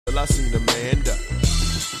Well, I seen the man die.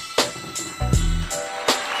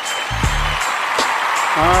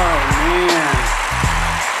 Oh, man.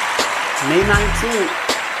 May 19th,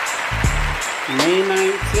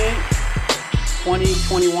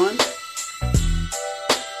 2021.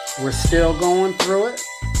 We're still going through it.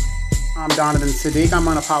 I'm Donovan Sadiq. I'm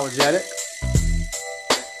unapologetic.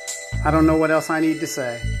 I don't know what else I need to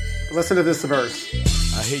say. Listen to this verse.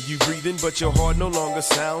 I hear you breathing, but your heart no longer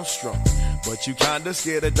sounds strong. But you kinda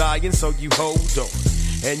scared of dying, so you hold on.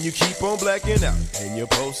 And you keep on blacking out, and your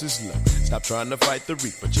pulse is low. Stop trying to fight the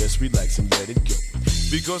reaper, just relax and let it go.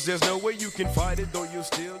 Because there's no way you can fight it, though you'll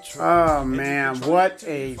still try. Oh, man, what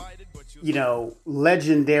a,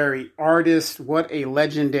 legendary artist. What a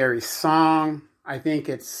legendary song. I think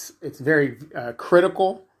it's very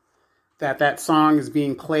critical that song is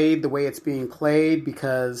being played the way it's being played,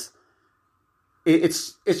 because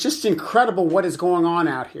it's just incredible what is going on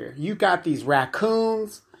out here. You got these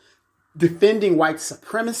raccoons defending white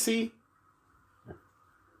supremacy.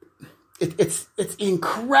 It's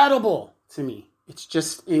incredible to me. It's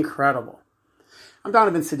just incredible. I'm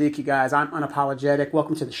Donovan Sadiq, you guys. I'm unapologetic.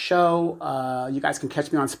 Welcome to the show. You guys can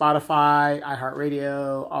catch me on Spotify,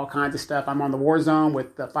 iHeartRadio, all kinds of stuff. I'm on the War Zone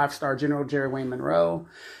with the 5-star General Jerry Wayne Monroe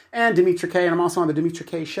and Dimitri K. And I'm also on the Dimitri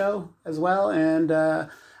K. Show as well. And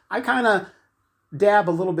I kind of dab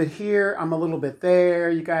a little bit here. I'm a little bit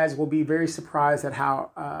there. You guys will be very surprised at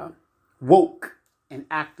how woke and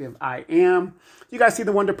active I am. You guys see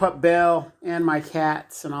the Wonder Pup Bell and my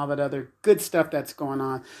cats and all that other good stuff that's going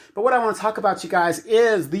on. But what I want to talk about, you guys,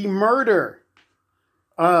 is the murder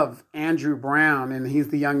of Andrew Brown. And he's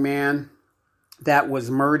the young man that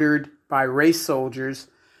was murdered by race soldiers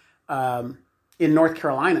in North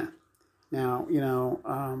Carolina. Now,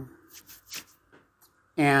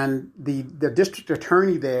 and the district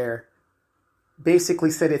attorney there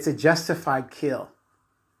basically said it's a justified kill.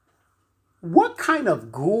 What kind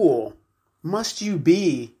of ghoul must you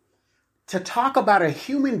be to talk about a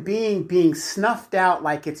human being being snuffed out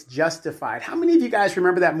like it's justified? How many of you guys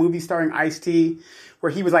remember that movie starring Ice-T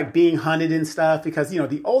where he was like being hunted and stuff? Because,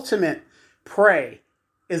 the ultimate prey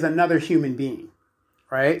is another human being,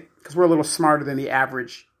 right? Because we're a little smarter than the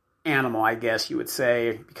average animal, I guess you would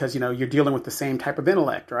say, because, you're dealing with the same type of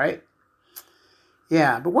intellect, right?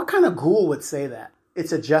 Yeah, but what kind of ghoul would say that?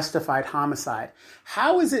 It's a justified homicide.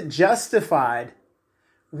 How is it justified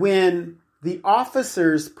when the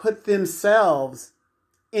officers put themselves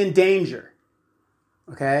in danger?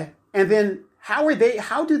 Okay? And then how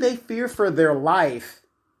do they fear for their life?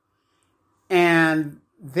 And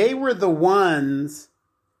they were the ones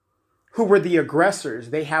who were the aggressors.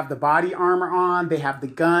 They have the body armor on, they have the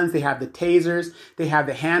guns, they have the tasers, they have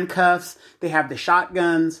the handcuffs, they have the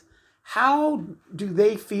shotguns. How do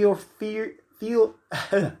they feel fear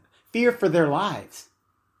for their lives?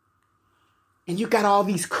 And you got all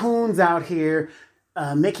these coons out here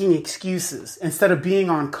making excuses instead of being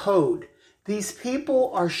on code. These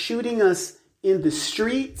people are shooting us in the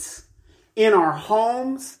streets, in our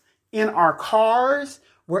homes, in our cars,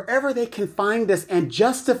 wherever they can find us, and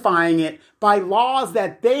justifying it by laws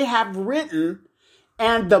that they have written.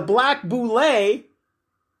 And the Black Boule,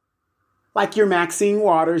 like your Maxine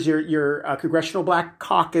Waters, your Congressional Black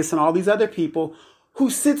Caucus, and all these other people who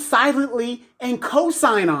sit silently and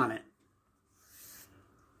co-sign on it.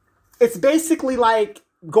 It's basically like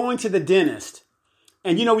going to the dentist.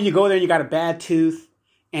 And when you go there, you got a bad tooth,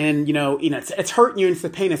 and it's hurting you and it's the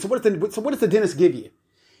pain. So what does the dentist give you?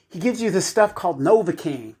 He gives you this stuff called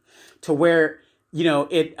Novocaine, to where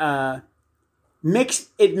it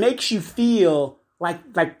makes you feel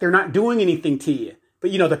like they're not doing anything to you.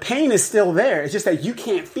 But, the pain is still there. It's just that you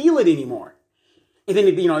can't feel it anymore. And then,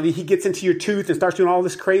 he gets into your tooth and starts doing all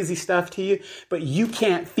this crazy stuff to you, but you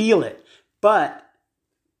can't feel it. But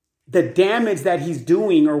the damage that he's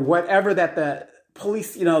doing, or whatever that the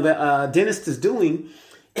police, the dentist is doing,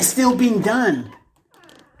 is still being done.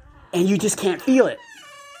 And you just can't feel it.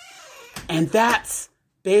 And that's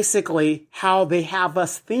basically how they have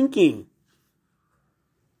us thinking.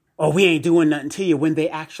 Oh, we ain't doing nothing to you, when they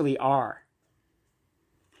actually are.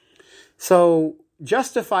 So,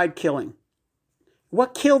 justified killing.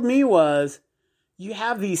 What killed me was you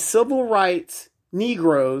have these civil rights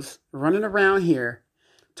Negroes running around here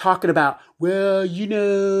talking about, well,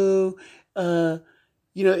 if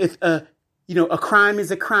a crime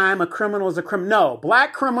is a crime, a criminal is a criminal. No,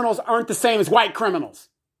 black criminals aren't the same as white criminals.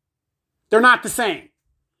 They're not the same.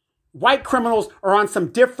 White criminals are on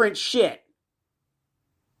some different shit.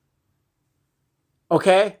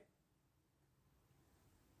 Okay?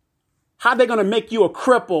 How are they going to make you a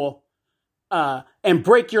cripple and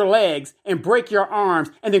break your legs and break your arms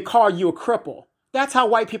and then call you a cripple? That's how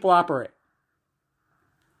white people operate.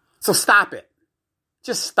 So stop it.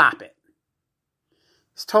 Just stop it.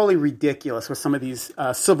 It's totally ridiculous with some of these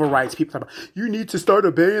civil rights people talk about, you need to start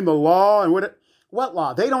obeying the law. And what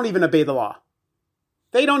law? They don't even obey the law.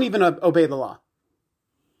 They don't even obey the law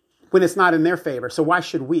when it's not in their favor. So why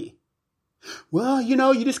should we? Well,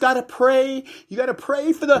 you just got to pray. You got to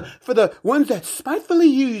pray for the ones that spitefully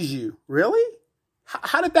use you. Really?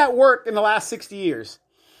 How did that work in the last 60 years?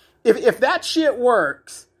 If that shit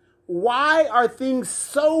works, why are things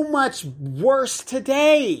so much worse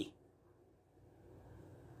today?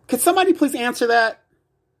 Could somebody please answer that?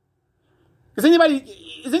 Is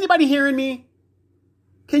anybody hearing me?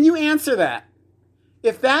 Can you answer that?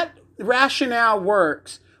 If that rationale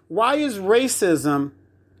works, why is racism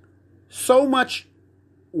so much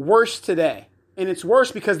worse today? And it's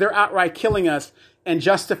worse because they're outright killing us and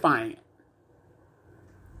justifying it.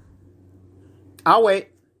 I'll wait.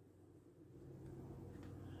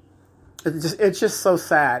 It's just so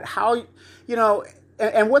sad. How,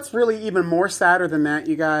 and what's really even more sadder than that,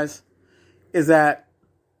 you guys, is that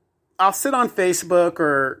I'll sit on Facebook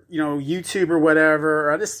or, YouTube or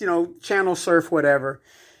whatever, or just, channel surf, whatever.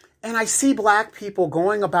 And I see black people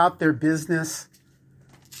going about their business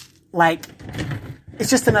like it's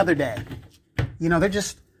just another day. They're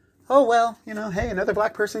just, oh, well, hey, another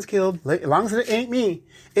black person's killed. As long as it ain't me.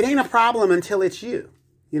 It ain't a problem until it's you.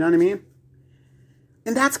 You know what I mean?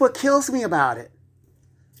 And that's what kills me about it.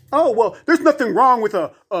 Oh, well, there's nothing wrong with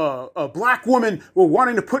a black woman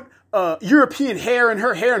wanting to put European hair in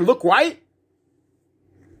her hair and look white.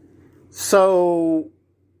 So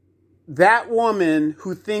that woman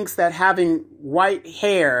who thinks that having white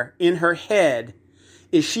hair in her head,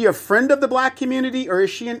 is she a friend of the black community or is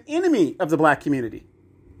she an enemy of the black community?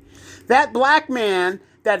 That black man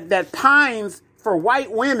that pines for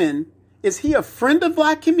white women, is he a friend of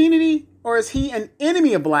black community or is he an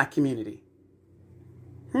enemy of black community?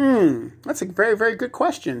 That's a very, very good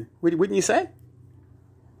question. Wouldn't you say?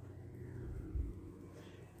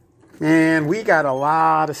 Man, we got a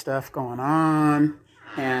lot of stuff going on.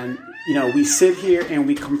 And, we sit here and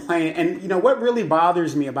we complain. And, what really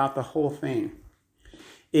bothers me about the whole thing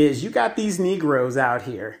is you got these Negroes out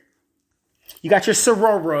here. You got your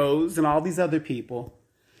Sororos and all these other people.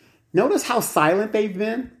 Notice how silent they've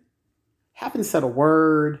been. Haven't said a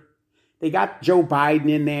word. They got Joe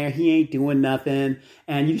Biden in there. He ain't doing nothing.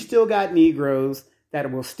 And you still got Negroes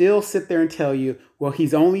that will still sit there and tell you, well,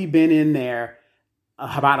 he's only been in there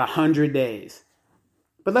about 100 days.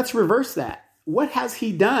 But let's reverse that. What has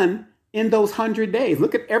he done in those 100 days?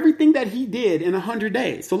 Look at everything that he did in 100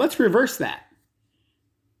 days. So let's reverse that.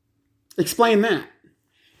 Explain that.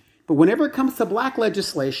 But whenever it comes to black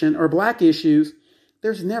legislation or black issues,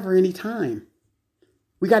 there's never any time.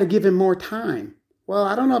 We got to give him more time. Well,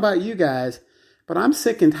 I don't know about you guys, but I'm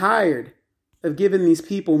sick and tired of giving these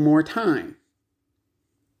people more time.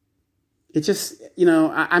 It just,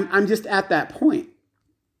 I'm just at that point.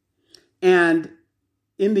 And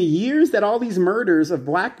in the years that all these murders of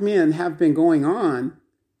black men have been going on,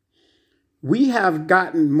 we have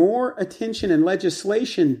gotten more attention and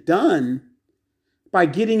legislation done by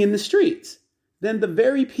getting in the streets than the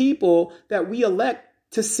very people that we elect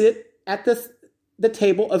to sit at the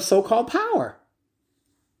table of so-called power.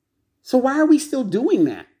 So why are we still doing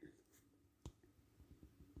that?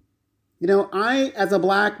 I, as a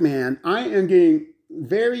black man, I am getting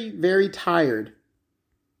very, very tired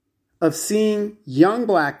of seeing young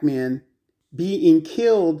black men being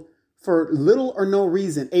killed for little or no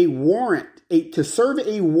reason. A warrant, to serve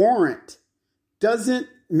a warrant doesn't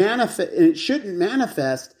manifest, and it shouldn't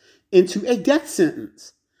manifest into a death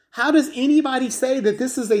sentence. How does anybody say that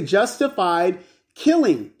this is a justified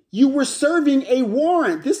killing? You were serving a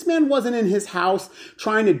warrant. This man wasn't in his house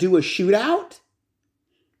trying to do a shootout.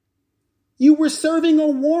 You were serving a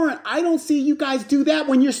warrant. I don't see you guys do that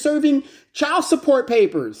when you're serving child support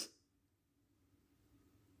papers.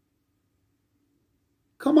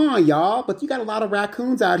 Come on, y'all. But you got a lot of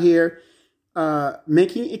raccoons out here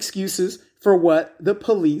making excuses for what the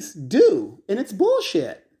police do. And it's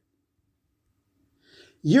bullshit.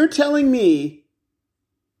 You're telling me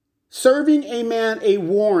serving a man a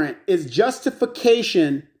warrant is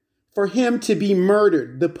justification for him to be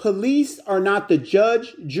murdered. The police are not the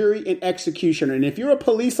judge, jury, and executioner. And if you're a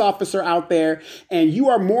police officer out there and you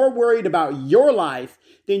are more worried about your life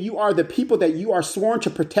than you are the people that you are sworn to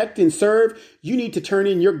protect and serve, you need to turn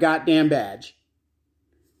in your goddamn badge.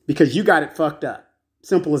 Because you got it fucked up.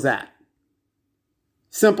 Simple as that.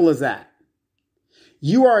 Simple as that.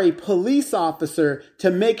 You are a police officer to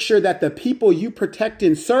make sure that the people you protect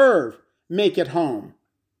and serve make it home.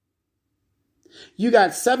 You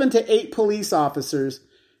got 7 to 8 police officers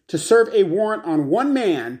to serve a warrant on one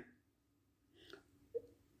man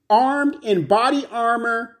armed in body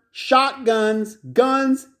armor, shotguns,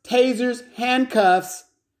 guns, tasers, handcuffs,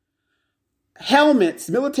 helmets,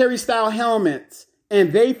 military-style helmets,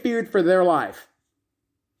 and they feared for their life.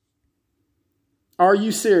 Are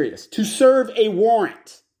you serious? To serve a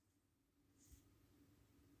warrant.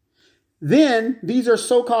 Then, these are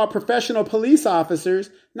so-called professional police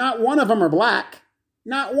officers. Not one of them are black.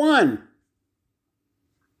 Not one.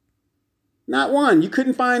 Not one. You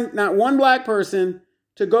couldn't find not one black person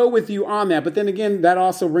to go with you on that. But then again, that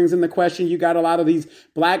also brings in the question, you got a lot of these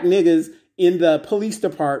black niggas in the police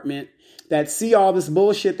department that see all this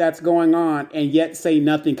bullshit that's going on and yet say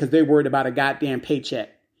nothing because they're worried about a goddamn paycheck.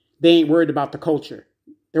 They ain't worried about the culture.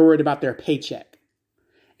 They're worried about their paycheck.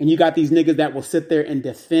 And you got these niggas that will sit there and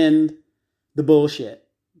defend the bullshit.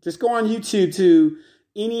 Just go on YouTube to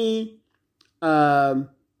any, Cop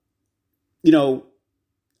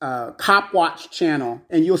Watch channel,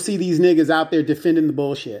 and you'll see these niggas out there defending the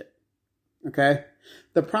bullshit. Okay?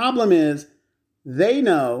 The problem is, they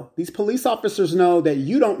know, these police officers know that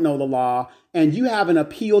you don't know the law, and you have an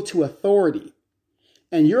appeal to authority.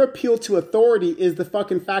 And your appeal to authority is the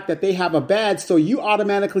fucking fact that they have a badge, so you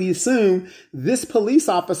automatically assume this police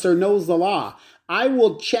officer knows the law. I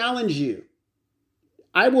will challenge you.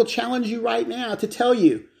 I will challenge you right now to tell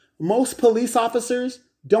you, most police officers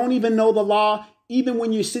don't even know the law, even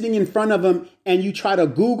when you're sitting in front of them and you try to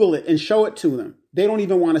Google it and show it to them. They don't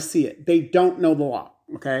even want to see it. They don't know the law,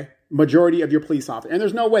 okay? Majority of your police officers. And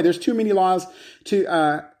there's no way. There's too many laws to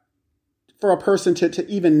for a person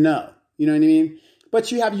to even know. You know what I mean?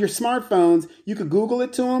 But you have your smartphones. You could Google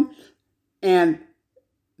it to them, and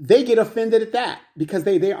they get offended at that because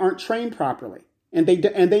they aren't trained properly. And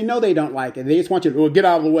they know they don't like it. They just want you to get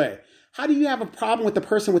out of the way. How do you have a problem with the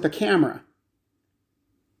person with the camera?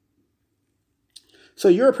 So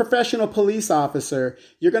you're a professional police officer.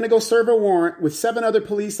 You're going to go serve a warrant with 7 other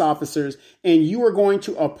police officers, and you are going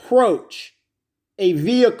to approach a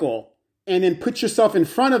vehicle and then put yourself in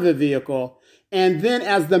front of the vehicle. And then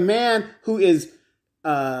as the man who is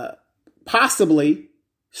possibly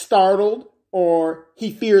startled or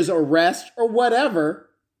he fears arrest or whatever,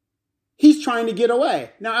 he's trying to get away.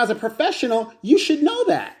 Now, as a professional, you should know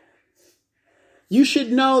that. You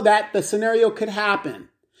should know that the scenario could happen.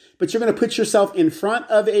 But you're going to put yourself in front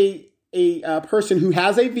of a person who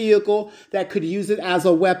has a vehicle that could use it as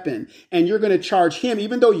a weapon. And you're going to charge him,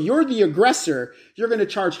 even though you're the aggressor, you're going to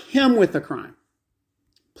charge him with a crime.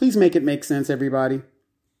 Please make it make sense, everybody.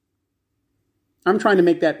 I'm trying to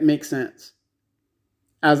make that make sense.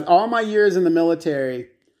 As all my years in the military,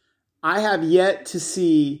 I have yet to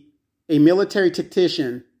see a military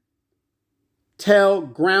tactician tell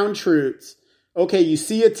ground troops, okay, you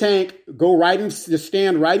see a tank, go right and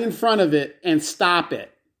stand right in front of it and stop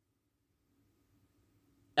it.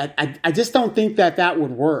 I just don't think that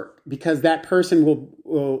would work because that person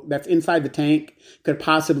will that's inside the tank could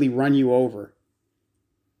possibly run you over.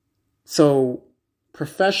 So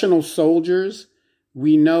professional soldiers,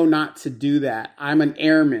 we know not to do that. I'm an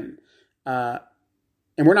airman.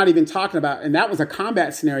 And we're not even talking about, and that was a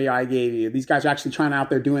combat scenario I gave you. These guys are actually trying out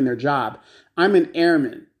there doing their job. I'm an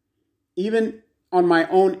airman. Even on my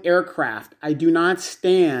own aircraft, I do not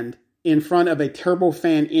stand in front of a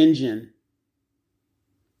turbofan engine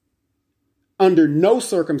under no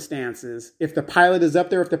circumstances. If the pilot is up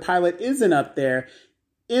there, if the pilot isn't up there,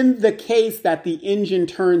 in the case that the engine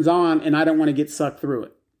turns on and I don't want to get sucked through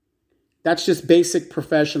it. That's just basic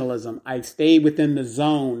professionalism. I stay within the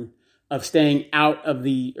zone of staying out of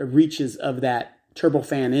the reaches of that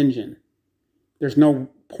turbofan engine. There's no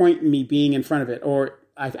point in me being in front of it, or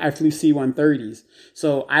I flew C-130s.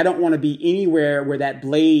 So I don't want to be anywhere where that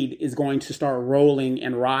blade is going to start rolling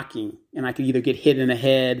and rocking and I could either get hit in the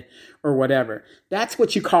head or whatever. That's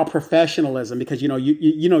what you call professionalism because,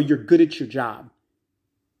 you're good at your job.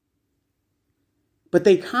 But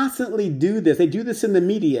they constantly do this. They do this in the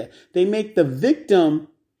media. They make the victim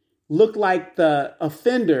look like the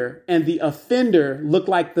offender and the offender look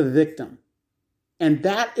like the victim. And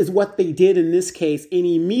that is what they did in this case. And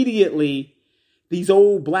immediately, these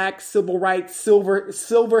old black civil rights,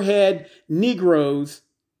 silverhead Negroes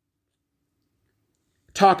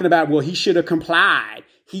talking about, well, he should have complied.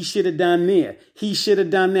 He should have done this. He should have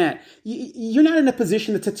done that. You're not in a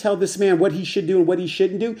position to tell this man what he should do and what he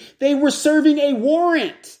shouldn't do. They were serving a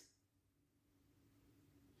warrant.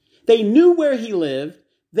 They knew where he lived.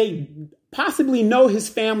 They possibly know his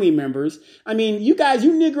family members. I mean, you guys,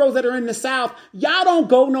 you Negroes that are in the South, y'all don't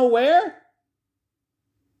go nowhere.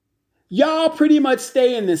 Y'all pretty much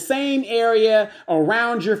stay in the same area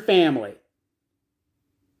around your family.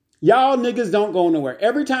 Y'all niggas don't go nowhere.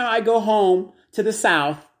 Every time I go home to the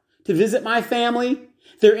South to visit my family,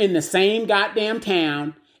 they're in the same goddamn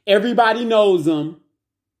town. Everybody knows them.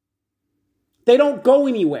 They don't go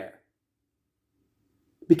anywhere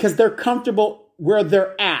because they're comfortable where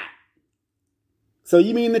they're at. So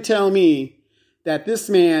you mean to tell me that this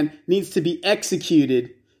man needs to be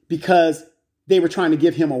executed because they were trying to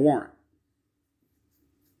give him a warrant?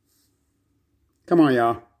 Come on,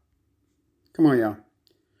 y'all. Come on, y'all.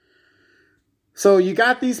 So you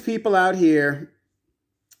got these people out here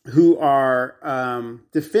who are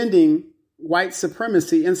defending white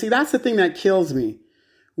supremacy. And see, that's the thing that kills me.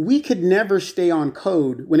 We could never stay on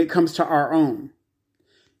code when it comes to our own.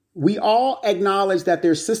 We all acknowledge that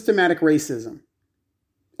there's systematic racism.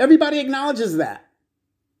 Everybody acknowledges that.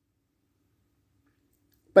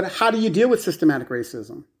 But how do you deal with systematic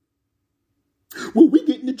racism? Well, we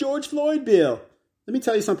getting the George Floyd bill. Let me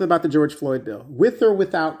tell you something about the George Floyd bill. With or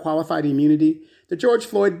without qualified immunity, the George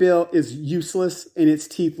Floyd bill is useless and it's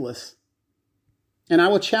teethless. And I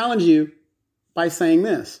will challenge you by saying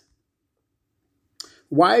this.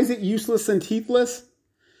 Why is it useless and teethless?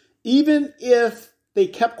 Even if they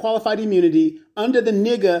kept qualified immunity under the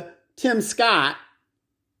nigga Tim Scott,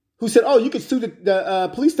 who said, oh, you could sue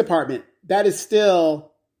the police department. That is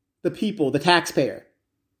still the people, the taxpayer.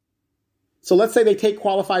 So let's say they take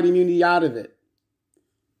qualified immunity out of it.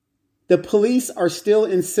 The police are still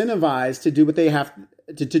incentivized to do what they have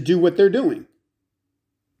to do what they're doing.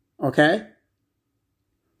 Okay?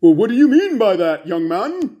 Well, what do you mean by that, young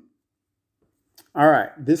man? All right,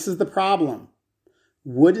 this is the problem.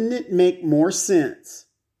 Wouldn't it make more sense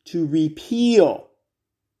to repeal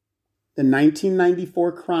the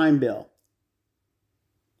 1994 crime bill?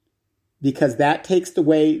 Because that takes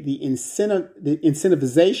away the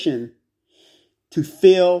incentivization to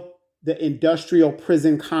fill the industrial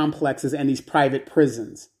prison complexes and these private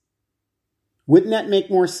prisons. Wouldn't that make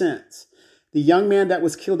more sense? The young man that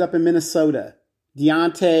was killed up in Minnesota,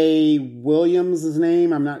 Deontay Williams, his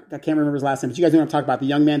name, I can't remember his last name, but you guys know what I'm talking about. The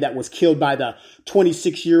young man that was killed by the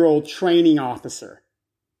 26-year-old training officer.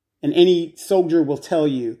 And any soldier will tell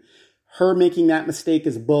you, her making that mistake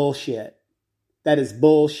is bullshit. That is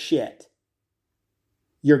bullshit.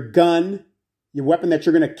 Your gun, your weapon that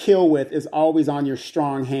you're going to kill with is always on your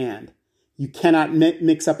strong hand. You cannot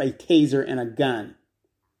mix up a taser and a gun.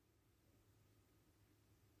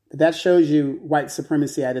 But that shows you white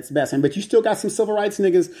supremacy at its best. But you still got some civil rights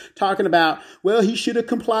niggas talking about, well, he should have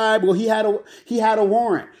complied. Well, he had a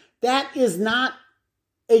warrant. That is not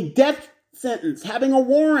a death sentence, having a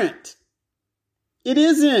warrant. It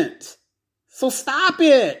isn't. So stop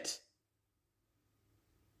it.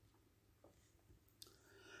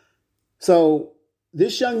 So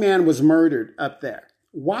this young man was murdered up there.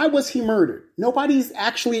 Why was he murdered? Nobody's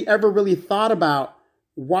actually ever really thought about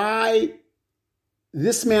why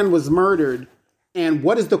this man was murdered and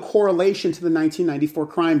what is the correlation to the 1994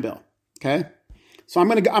 crime bill. Okay. So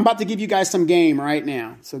I'm about to give you guys some game right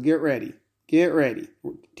now. So get ready. Get ready.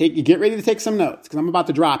 Get ready to take some notes because I'm about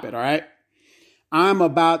to drop it. All right. I'm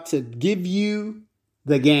about to give you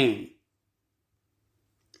the game.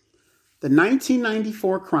 The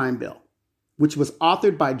 1994 crime bill, which was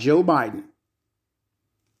authored by Joe Biden,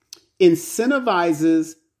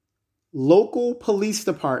 incentivizes local police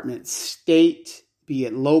departments, state, be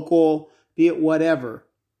it local, be it whatever,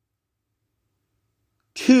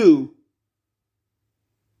 to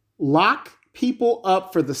lock people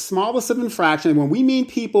up for the smallest of infractions. When we mean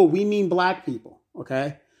people, we mean black people,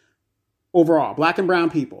 okay? Overall, black and brown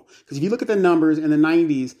people. Because if you look at the numbers in the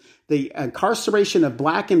 90s, the incarceration of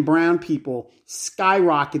black and brown people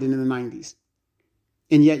skyrocketed in the 90s.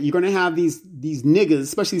 And yet you're going to have these niggas,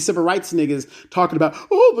 especially civil rights niggas, talking about,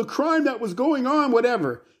 oh, the crime that was going on,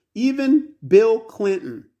 whatever. Even Bill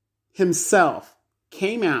Clinton himself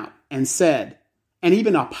came out and said, and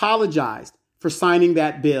even apologized for signing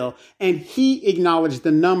that bill. And he acknowledged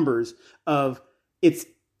the numbers of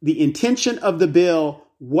the intention of the bill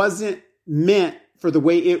wasn't meant for the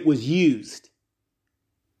way it was used.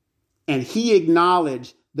 And he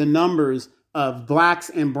acknowledged the numbers of blacks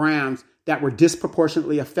and browns that were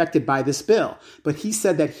disproportionately affected by this bill. But he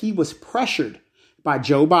said that he was pressured by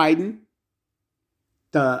Joe Biden,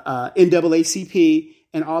 the NAACP,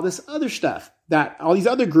 and all this other stuff, that all these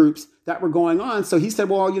other groups that were going on. So he said,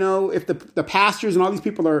 well, if the pastors and all these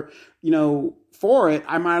people are, for it,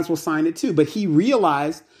 I might as well sign it too. But he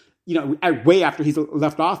realized, way after he's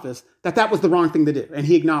left office, that was the wrong thing to do. And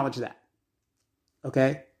he acknowledged that.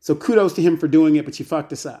 Okay. So kudos to him for doing it, but you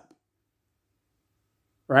fucked us up.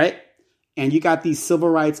 Right. And you got these civil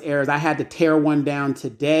rights errors. I had to tear one down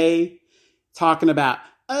today talking about,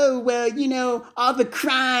 oh, well, all the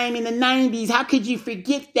crime in the 90s, how could you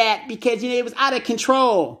forget that? Because, it was out of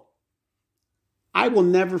control. I will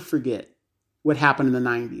never forget what happened in the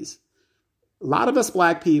 90s. A lot of us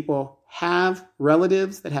Black people have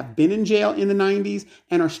relatives that have been in jail in the 90s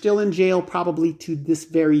and are still in jail probably to this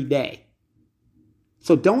very day.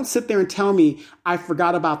 So don't sit there and tell me I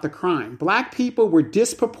forgot about the crime. Black people were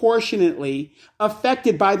disproportionately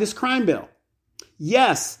affected by this crime bill.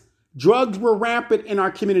 Yes, drugs were rampant in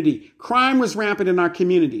our community. Crime was rampant in our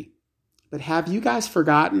community. But have you guys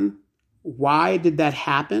forgotten why did that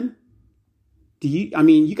happen?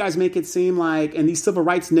 You guys make it seem like, and these civil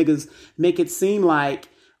rights niggas make it seem like,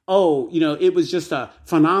 it was just a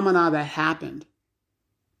phenomena that happened.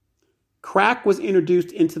 Crack was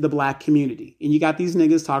introduced into the Black community. And you got these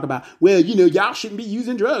niggas talk about, well, y'all shouldn't be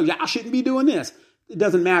using drugs. Y'all shouldn't be doing this. It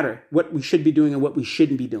doesn't matter what we should be doing and what we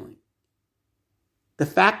shouldn't be doing. The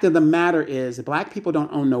fact of the matter is that Black people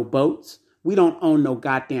don't own no boats. We don't own no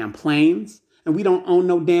goddamn planes. And we don't own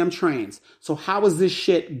no damn trains. So how is this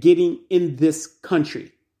shit getting in this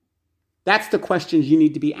country? That's the questions you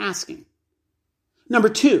need to be asking. Number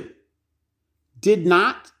 2, did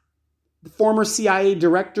not the former CIA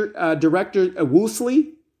director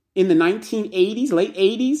Woosley in the 1980s, late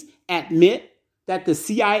 80s, admit that the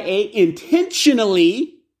CIA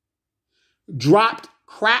intentionally dropped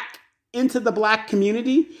crack into the Black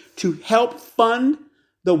community to help fund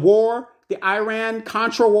the war, the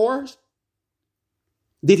Iran-Contra wars?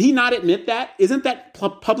 Did he not admit that? Isn't that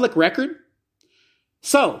public record?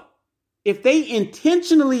 So, if they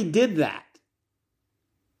intentionally did that,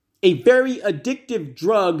 a very addictive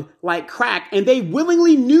drug like crack, and they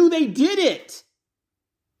willingly knew they did it,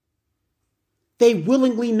 they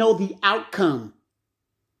willingly know the outcome.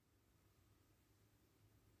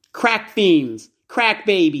 Crack fiends, crack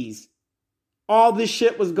babies, all this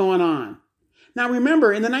shit was going on. Now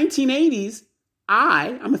remember, in the 1980s,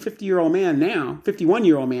 I'm a 50-year-old man now,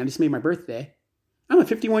 51-year-old man, just made my birthday. I'm a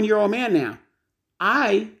 51-year-old man now.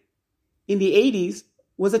 In the 80s,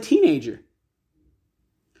 was a teenager.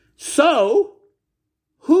 So,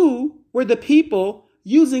 who were the people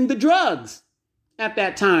using the drugs at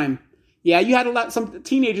that time? Yeah, you had some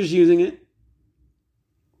teenagers using it.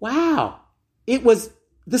 Wow. It was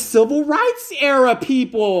the civil rights era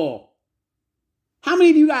people. How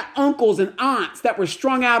many of you got uncles and aunts that were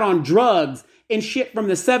strung out on drugs and shit from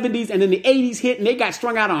the 70s, and then the 80s hit and they got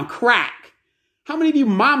strung out on crack? How many of you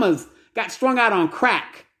mamas got strung out on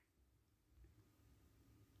crack?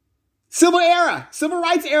 Civil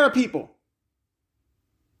rights era people.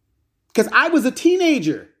 Because I was a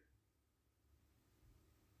teenager.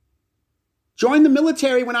 Joined the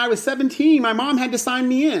military when I was 17. My mom had to sign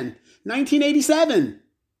me in. 1987.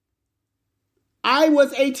 I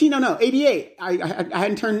was 18. No, 88. I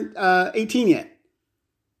hadn't turned 18 yet.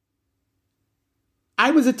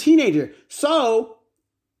 I was a teenager. So,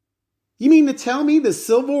 you mean to tell me the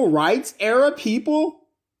civil rights era people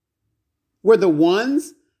were the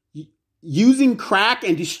ones using crack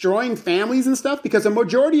and destroying families and stuff? Because a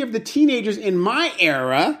majority of the teenagers in my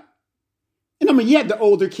era, and you had the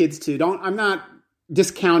older kids too. I'm not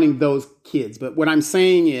discounting those kids, but what I'm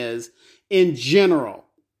saying is, in general,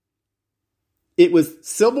 it was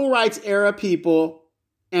civil rights era people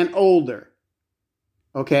and older.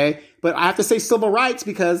 Okay? But I have to say civil rights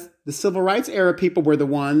because the civil rights era people were the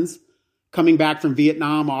ones coming back from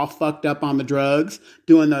Vietnam all fucked up on the drugs,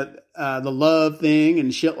 doing the love thing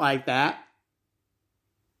and shit like that.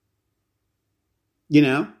 In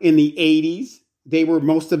the 80s,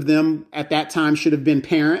 most of them at that time should have been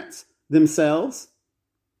parents themselves.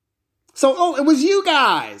 So, it was you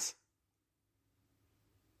guys.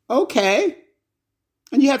 Okay.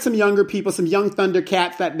 And you had some younger people, some young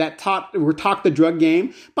Thundercats that were taught the drug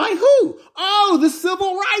game. By who? Oh, the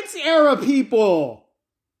civil rights era people.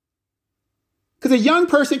 Because a young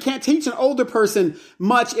person can't teach an older person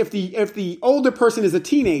much if the older person is a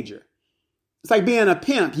teenager. It's like being a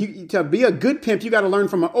pimp. To be a good pimp, you got to learn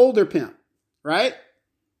from an older pimp, right?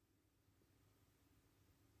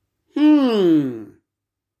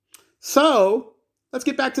 So, let's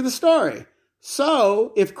get back to the story.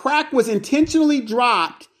 So, if crack was intentionally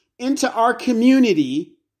dropped into our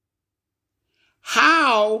community,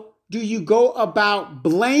 how do you go about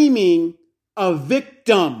blaming a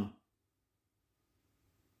victim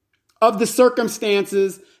of the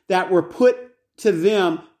circumstances that were put to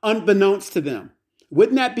them unbeknownst to them?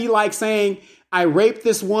 Wouldn't that be like saying, I raped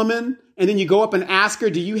this woman, and then you go up and ask her,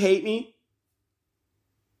 do you hate me?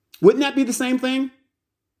 Wouldn't that be the same thing?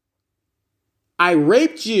 I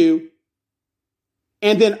raped you,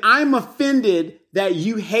 and then I'm offended that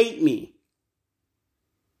you hate me.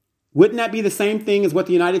 Wouldn't that be the same thing as what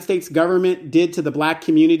the United States government did to the black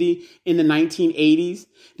community in the 1980s?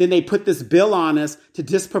 Then they put this bill on us to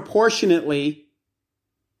disproportionately,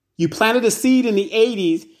 you planted a seed in the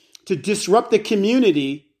 80s to disrupt the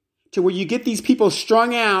community to where you get these people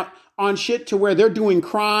strung out on shit to where they're doing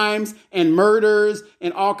crimes and murders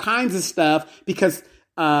and all kinds of stuff because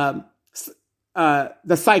the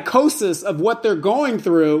psychosis of what they're going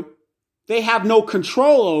through, they have no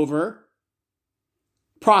control over.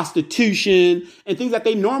 Prostitution and things that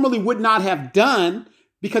they normally would not have done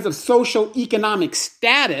because of social economic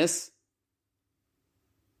status.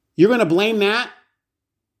 You're going to blame that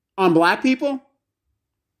on black people?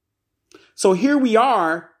 So here we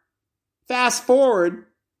are, fast forward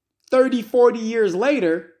 30, 40 years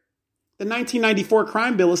later, the 1994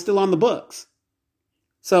 crime bill is still on the books.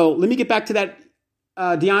 So let me get back to that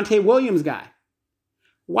Deontay Williams guy.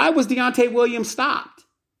 Why was Deontay Williams stopped?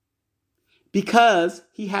 Because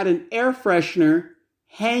he had an air freshener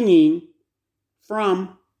hanging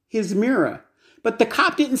from his mirror. But the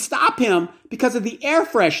cop didn't stop him because of the air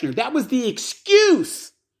freshener. That was the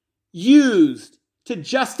excuse used to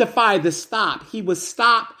justify the stop. He was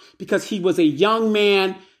stopped because he was a young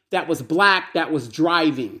man that was black that was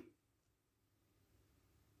driving.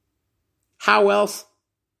 How else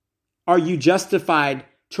are you justified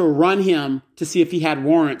to run him to see if he had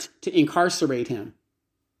warrant to incarcerate him?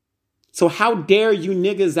 So how dare you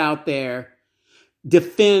niggas out there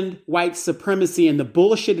defend white supremacy and the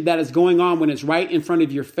bullshit that is going on when it's right in front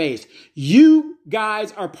of your face? You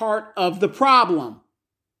guys are part of the problem.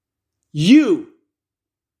 You.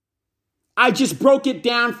 I just broke it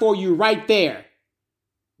down for you right there.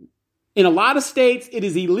 In a lot of states, it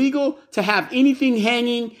is illegal to have anything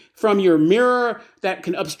hanging from your mirror that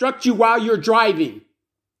can obstruct you while you're driving.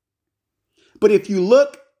 But if you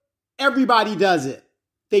look, everybody does it.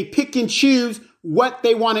 They pick and choose what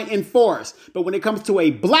they want to enforce. But when it comes to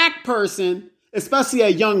a black person, especially a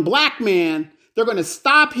young black man, they're going to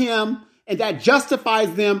stop him, and that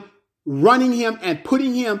justifies them running him and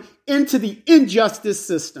putting him into the injustice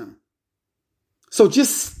system. So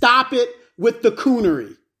just stop it with the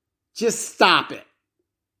coonery. Just stop it.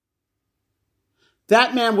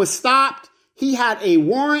 That man was stopped. He had a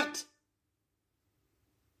warrant,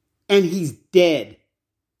 and he's dead.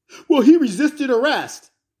 Well, he resisted arrest.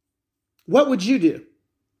 What would you do?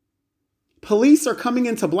 Police are coming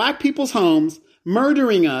into black people's homes,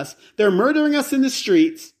 murdering us. They're murdering us in the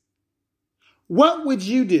streets. What would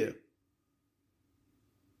you do?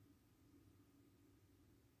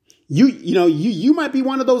 You might be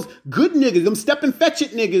one of those good niggas, them step and fetch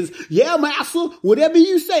it niggas. Yeah, master, whatever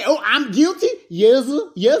you say. Oh, I'm guilty. Yes, sir.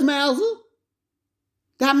 Yes, master.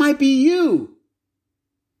 That might be you.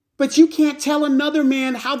 But you can't tell another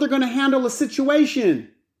man how they're going to handle a situation.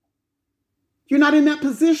 You're not in that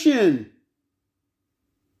position.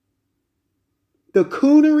 The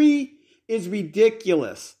coonery is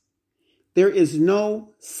ridiculous. There is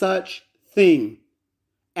no such thing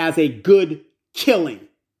as a good killing.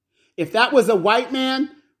 If that was a white man,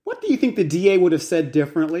 what do you think the DA would have said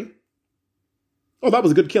differently? Oh, that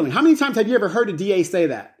was a good killing. How many times have you ever heard a DA say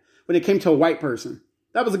that when it came to a white person?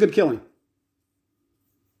 That was a good killing.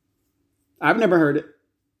 I've never heard it.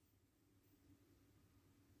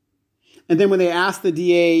 And then when they asked the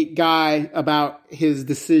DA guy about his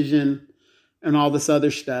decision and all this other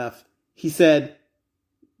stuff, he said,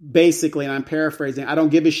 basically, and I'm paraphrasing, I don't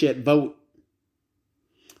give a shit, vote.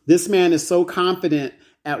 This man is so confident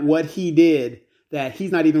at what he did that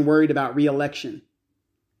he's not even worried about re-election.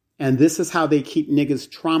 And this is how they keep niggas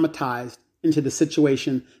traumatized into the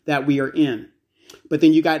situation that we are in. But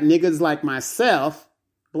then you got niggas like myself,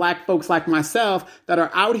 black folks like myself, that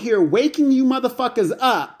are out here waking you motherfuckers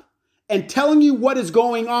up and telling you what is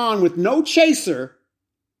going on with no chaser.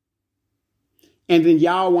 And then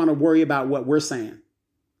y'all want to worry about what we're saying.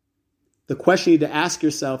 The question you need to ask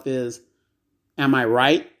yourself is, am I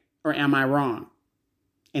right or am I wrong?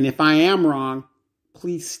 And if I am wrong,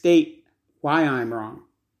 please state why I'm wrong.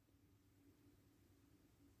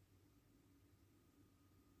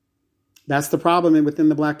 That's the problem within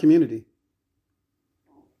the black community.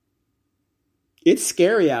 It's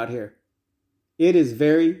scary out here. It is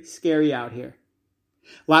very scary out here.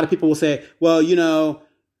 A lot of people will say, well, you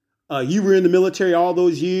were in the military all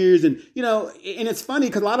those years. And it's funny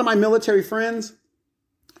because a lot of my military friends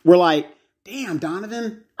were like, damn,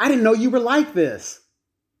 Donovan, I didn't know you were like this.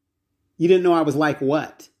 You didn't know I was like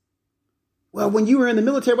what? Well, when you were in the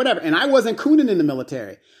military, whatever. And I wasn't cooning in the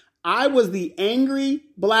military. I was the angry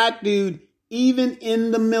black dude, even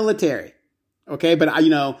in the military. Okay. But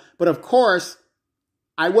of course,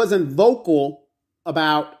 I wasn't vocal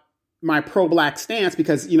about my pro-black stance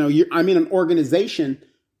because, I'm in an organization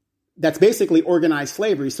that's basically organized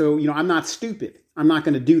slavery. So, I'm not stupid. I'm not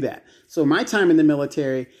going to do that. So my time in the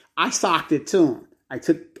military, I socked it to them. I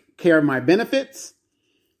took care of my benefits.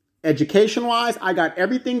 Education-wise, I got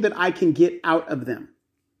everything that I can get out of them.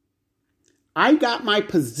 I got my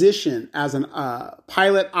position as an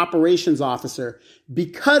pilot operations officer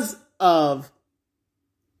because of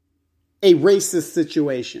a racist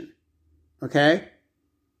situation. Okay?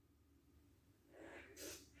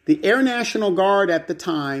 The Air National Guard at the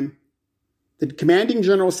time, the commanding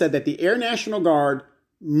general said that the Air National Guard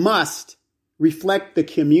must reflect the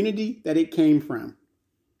community that it came from.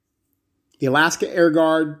 The Alaska Air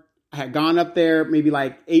Guard, I had gone up there maybe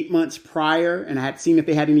like 8 months prior and I had seen if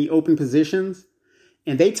they had any open positions.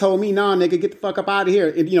 And they told me, nah, nigga, get the fuck up out of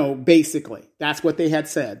here. Basically, that's what they had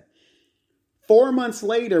said. 4 months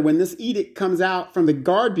later, when this edict comes out from the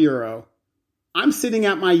Guard Bureau, I'm sitting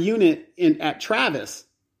at my unit at Travis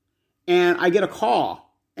and I get a call.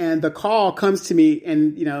 And the call comes to me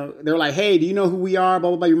and, they're like, hey, do you know who we are?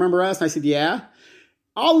 Blah, blah, blah. You remember us? And I said, yeah.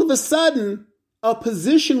 All of a sudden, a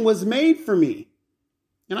position was made for me.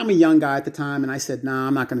 And I'm a young guy at the time. And I said, nah,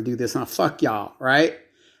 I'm not going to do this. Nah, fuck y'all. Right.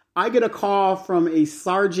 I get a call from a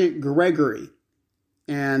Sergeant Gregory.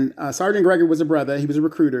 And Sergeant Gregory was a brother. He was a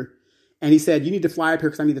recruiter. And he said, you need to fly up here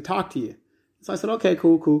because I need to talk to you. So I said, okay,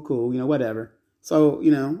 cool. Whatever. So,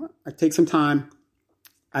 I take some time.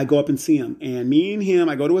 I go up and see him. And me and him,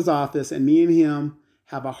 I go to his office and me and him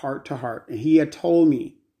have a heart to heart. And he had told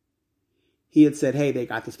me, he had said, hey, they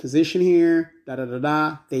got this position here,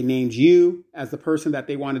 da-da-da-da. They named you as the person that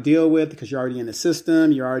they want to deal with because you're already in the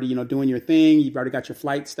system. You're already, doing your thing. You've already got your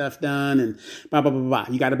flight stuff done and blah, blah, blah, blah.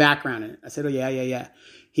 You got a background in it. I said, oh, yeah.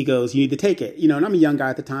 He goes, you need to take it. And I'm a young guy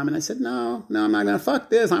at the time. And I said, no, I'm not going to fuck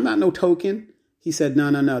this. I'm not no token. He said, no.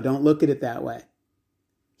 Don't look at it that way.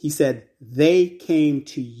 He said, they came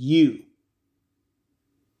to you.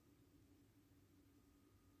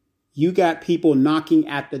 You got people knocking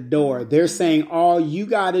at the door. They're saying all you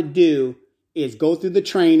got to do is go through the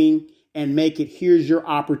training and make it, here's your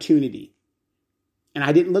opportunity. And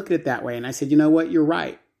I didn't look at it that way. And I said, you know what? You're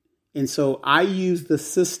right. And so I used the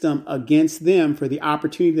system against them for the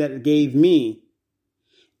opportunity that it gave me.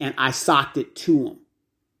 And I socked it to them.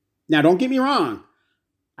 Now, don't get me wrong.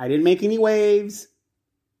 I didn't make any waves.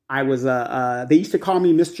 I was, they used to call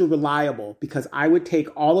me Mr. Reliable because I would take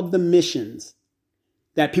all of the missions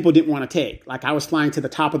that people didn't want to take. Like I was flying to the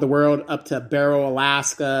top of the world up to Barrow,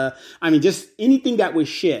 Alaska. I mean, just anything that was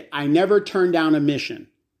shit. I never turned down a mission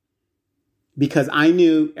because I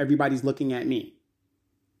knew everybody's looking at me.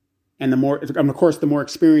 And of course, the more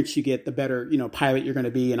experience you get, the better, pilot you're going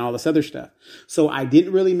to be and all this other stuff. So I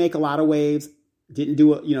didn't really make a lot of waves. Didn't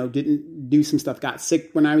do some stuff. Got sick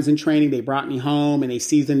when I was in training. They brought me home and they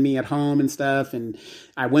seasoned me at home and stuff. And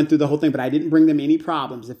I went through the whole thing, but I didn't bring them any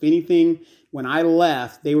problems. If anything, when I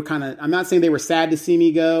left, they were I'm not saying they were sad to see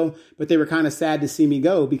me go, but they were kind of sad to see me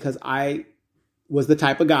go because I was the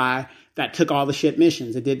type of guy that took all the shit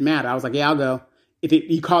missions. It didn't matter. I was like, yeah, I'll go. If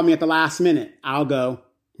you called me at the last minute, I'll go.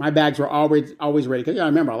 My bags were always ready. Because I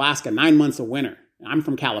remember Alaska, 9 months of winter. I'm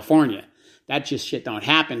from California. That just shit don't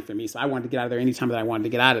happen for me. So I wanted to get out of there anytime that I wanted to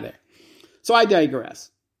get out of there. So I digress.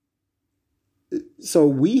 So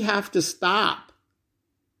we have to stop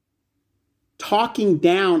talking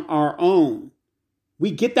down our own.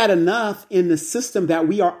 We get that enough in the system that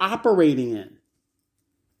we are operating in.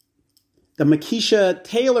 The Makisha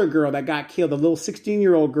Taylor girl that got killed, the little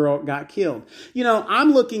 16-year-old girl got killed.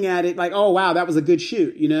 I'm looking at it like, oh, wow, that was a good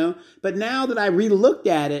shoot, But now that I re-looked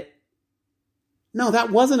at it, no, that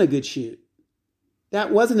wasn't a good shoot. That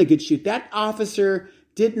wasn't a good shoot. That officer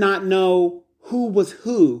did not know who was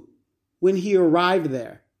who when he arrived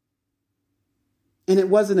there. And it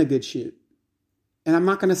wasn't a good shoot. And I'm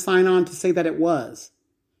not going to sign on to say that it was.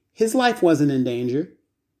 His life wasn't in danger.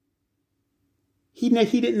 He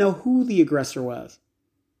didn't know who the aggressor was.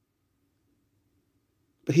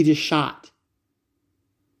 But he just shot.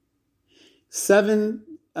 5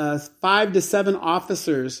 to 7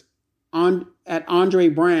 officers at Andre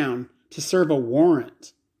Brown to serve a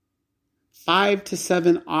warrant. 5 to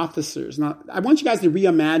 7 officers. Now, I want you guys to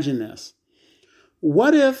reimagine this.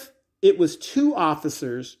 What if it was 2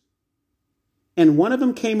 officers and one of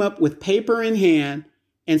them came up with paper in hand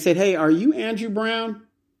and said, hey, are you Andrew Brown?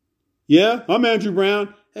 Yeah, I'm Andrew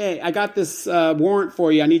Brown. Hey, I got this warrant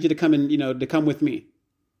for you. I need you to come to come with me.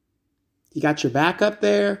 You got your back up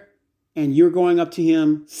there and you're going up to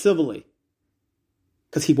him civilly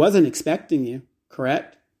because he wasn't expecting you,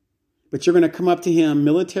 correct? But you're going to come up to him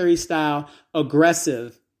military style,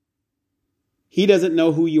 aggressive, He doesn't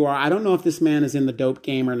know who you are. I don't know if this man is in the dope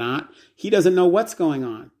game or not. He doesn't know what's going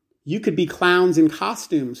on. You could be clowns in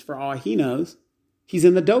costumes for all he knows. He's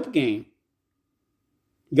in the dope game.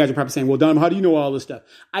 You guys are probably saying, well, Dom, how do you know all this stuff?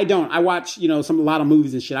 I don't. I watch, a lot of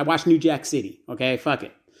movies and shit. I watch New Jack City. Okay, fuck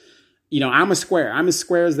it. I'm a square. I'm as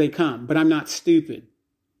square as they come, but I'm not stupid.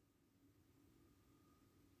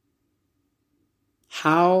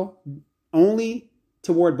 How only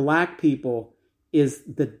toward black people is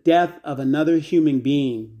the death of another human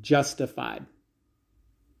being justified?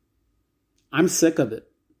 I'm sick of it.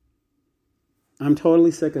 I'm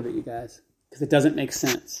totally sick of it, you guys, because it doesn't make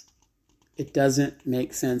sense. It doesn't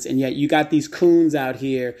make sense. And yet you got these coons out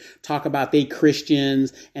here talk about they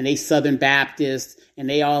Christians and they Southern Baptists and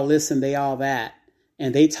they all this and they all that.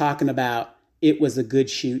 And they talking about it was a good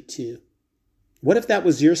shoot too. What if that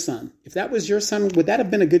was your son? If that was your son, would that have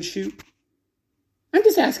been a good shoot? I'm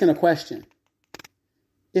just asking a question.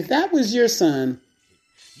 If that was your son,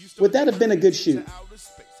 would that have been a good shoot?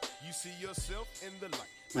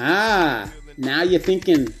 Now you're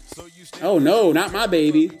thinking, oh no, not my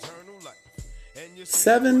baby.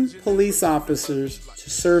 7 police officers to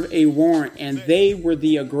serve a warrant, and they were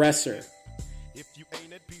the aggressor.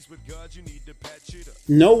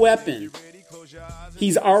 No weapon.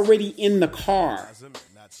 He's already in the car.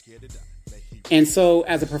 And so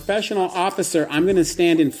as a professional officer, I'm going to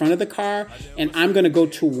stand in front of the car and I'm going to go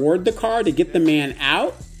toward the car to get the man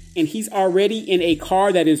out. And he's already in a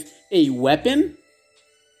car that is a weapon.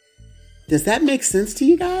 Does that make sense to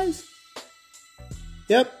you guys?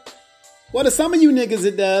 Yep. Well, to some of you niggas,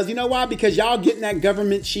 it does. You know why? Because y'all getting that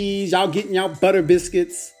government cheese. Y'all getting y'all butter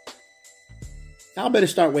biscuits. Y'all better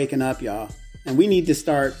start waking up, y'all. And we need to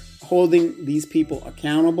start holding these people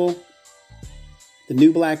accountable. The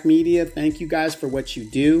New Black Media, thank you guys for what you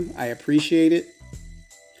do. I appreciate it.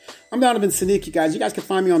 I'm Donovan Sadiq, you guys. You guys can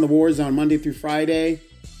find me on the War Zone Monday through Friday,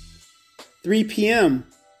 3 p.m.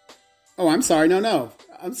 Oh, I'm sorry. No.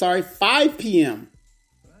 I'm sorry. 5 p.m.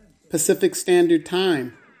 Pacific Standard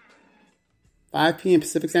Time. 5 p.m.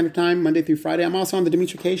 Pacific Standard Time, Monday through Friday. I'm also on the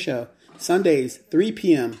Demetri K Show, Sundays, 3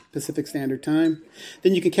 p.m. Pacific Standard Time.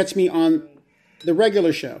 Then you can catch me on the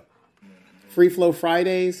regular show, Free Flow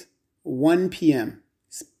Fridays, 1 p.m.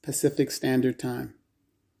 Pacific Standard Time.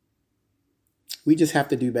 We just have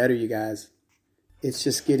to do better, you guys. It's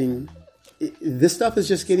just this stuff is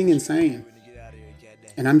just getting insane.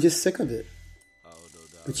 And I'm just sick of it.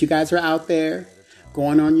 But you guys are out there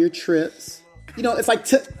going on your trips. It's like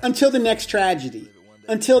until the next tragedy.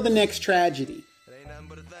 Until the next tragedy.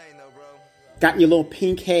 Got your little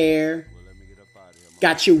pink hair.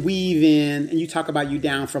 Got your weave in. And you talk about you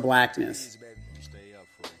down for blackness.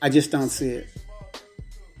 I just don't see it.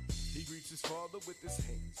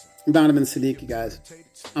 I'm Donovan Sadiq, you guys.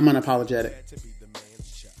 I'm unapologetic.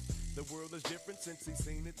 The world is different since he's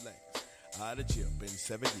seen it last. Out of jail, been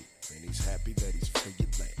 7 years, and he's happy that he's free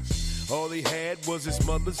at last. All he had was his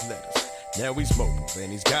mother's letters. Now he's mobile,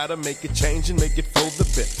 and he's gotta make a change and make it for the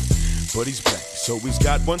better. But he's black, so he's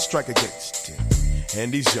got one strike against him.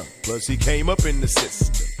 And he's young, plus he came up in the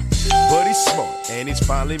system. But he's smart, and he's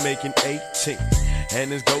finally making 18.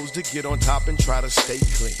 And his goal's to get on top and try to stay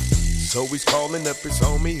clean. So he's calling up his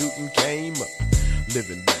homie who came up,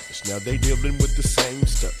 living lavish. Now they dealing with the same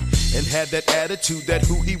stuff, and had that attitude that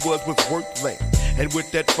who he was worth laying. And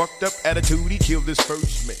with that fucked up attitude, he killed his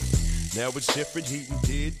first man. Now it's different, he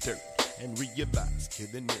did dirt, and realized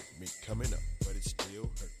killing it meant coming up, but it still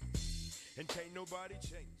hurt. And can't nobody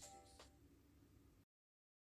change.